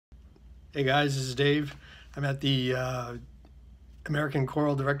Hey guys, this is Dave. I'm at the American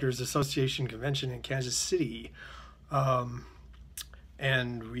Choral Directors Association convention in Kansas City. Um,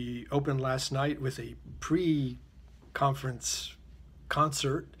 and we opened last night with a pre-conference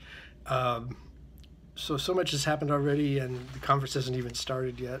concert. Um, so much has happened already, and the conference hasn't even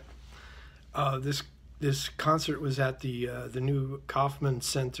started yet. This concert was at the new Kaufman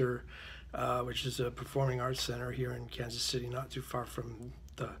Center, which is a performing arts center here in Kansas City, not too far from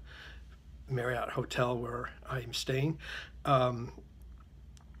the Marriott Hotel where I'm staying. The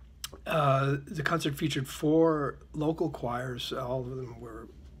concert featured 4 local choirs. All of them were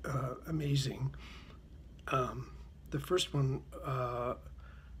amazing. The first one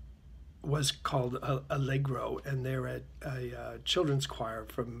was called Allegro, and they're at a children's choir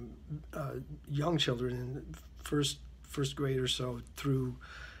from young children in first grade or so through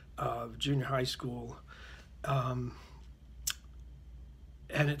junior high school.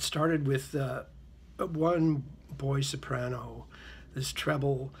 And it started with one boy soprano, this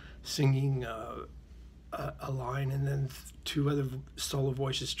treble singing a line, and then 2 other solo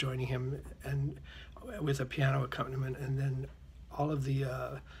voices joining him, and with a piano accompaniment, and then all of the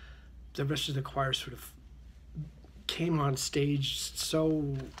rest of the choir sort of came on stage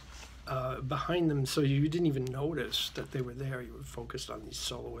so behind them, so you didn't even notice that they were there. You were focused on these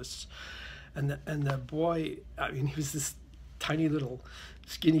soloists, and the boy, I mean, he was this tiny little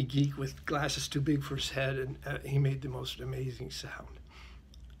skinny geek with glasses too big for his head, and he made the most amazing sound.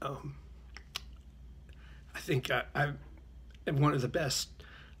 I think I'm one of the best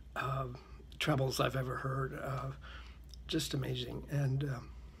trebles I've ever heard. Just amazing. And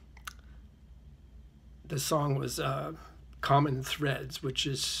the song was Common Threads, which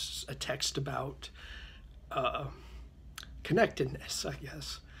is a text about connectedness, I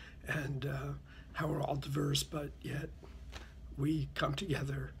guess, and how we're all diverse, but yet we come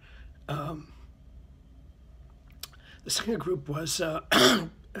together. The second group was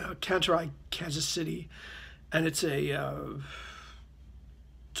Cantori Kansas City, and it's a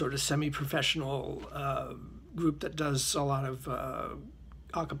sort of semi-professional group that does a lot of a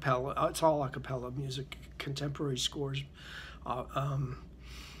cappella. It's all a cappella music, contemporary scores.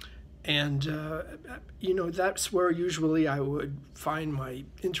 You know, that's where usually I would find my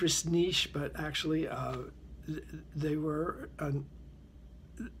interest niche, but actually they were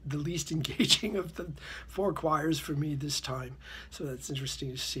the least engaging of the 4 choirs for me this time, so that's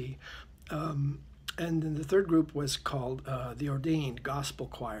interesting to see. And then the third group was called the Ordained Gospel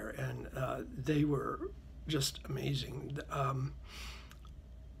Choir, and they were just amazing.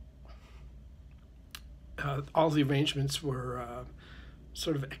 All the arrangements were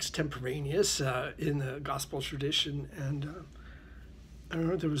sort of extemporaneous in the gospel tradition, and I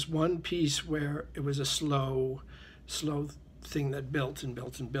remember there was one piece where it was a slow thing that built and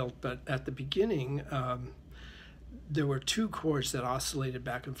built and built, but at the beginning there were 2 chords that oscillated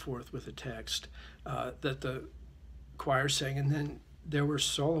back and forth with the text that the choir sang, and then there were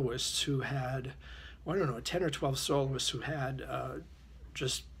soloists who had, well, I don't know, 10 or 12 soloists who had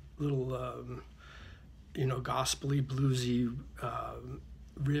just little you know, gospel-y, bluesy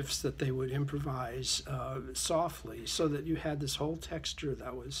riffs that they would improvise softly, so that you had this whole texture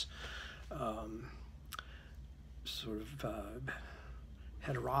that was sort of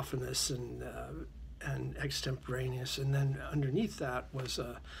heterophonous and extemporaneous, and then underneath that was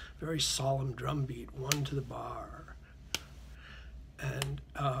a very solemn drum beat, 1 to the bar, and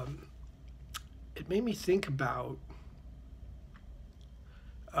it made me think about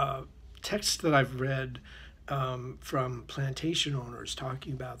texts that I've read from plantation owners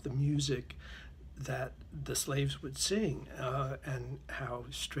talking about the music that the slaves would sing and how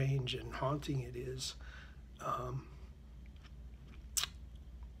strange and haunting it is.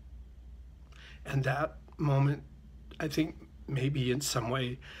 And that moment, I think, maybe in some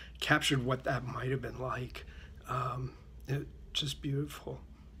way captured what that might have been like. Just beautiful.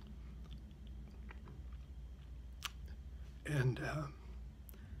 And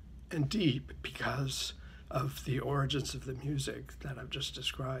deep, because of the origins of the music that I've just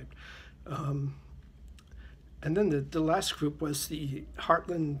described. And then the last group was the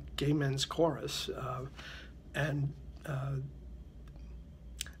Heartland Gay Men's Chorus, and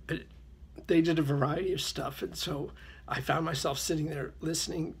they did a variety of stuff, and so I found myself sitting there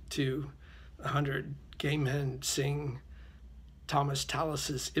listening to 100 gay men sing Thomas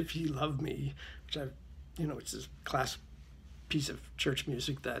Tallis's "If Ye Love Me," which you know, it's a classic piece of church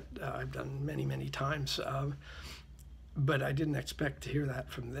music that I've done many, many times, but I didn't expect to hear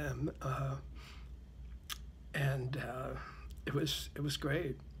that from them, and it was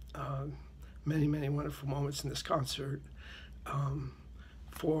Great. Many, many wonderful moments in this concert.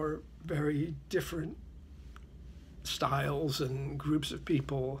 for very different styles and groups of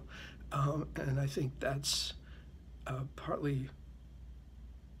people, and I think that's partly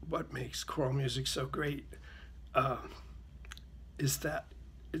what makes choral music so great, is that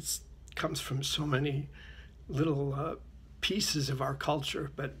it comes from so many little pieces of our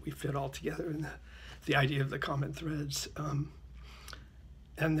culture, but we fit all together in the idea of the common threads.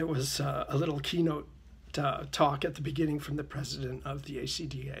 And there was a little keynote talk at the beginning from the president of the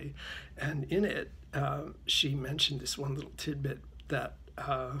ACDA, and in it she mentioned this one little tidbit that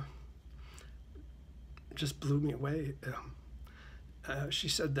just blew me away. She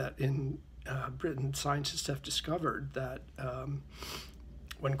said that in Britain, scientists have discovered that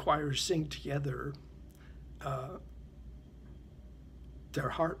when choirs sing together, their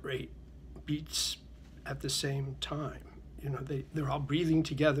heart rate beats at the same time. You know, they're all breathing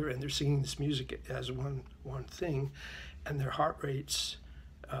together and they're singing this music as one thing, and their heart rates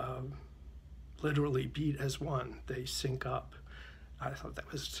literally beat as one. They sync up. I thought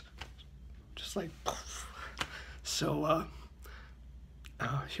that was just like, so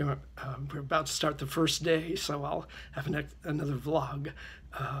here, we're about to start the first day, so I'll have another vlog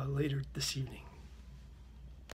later this evening.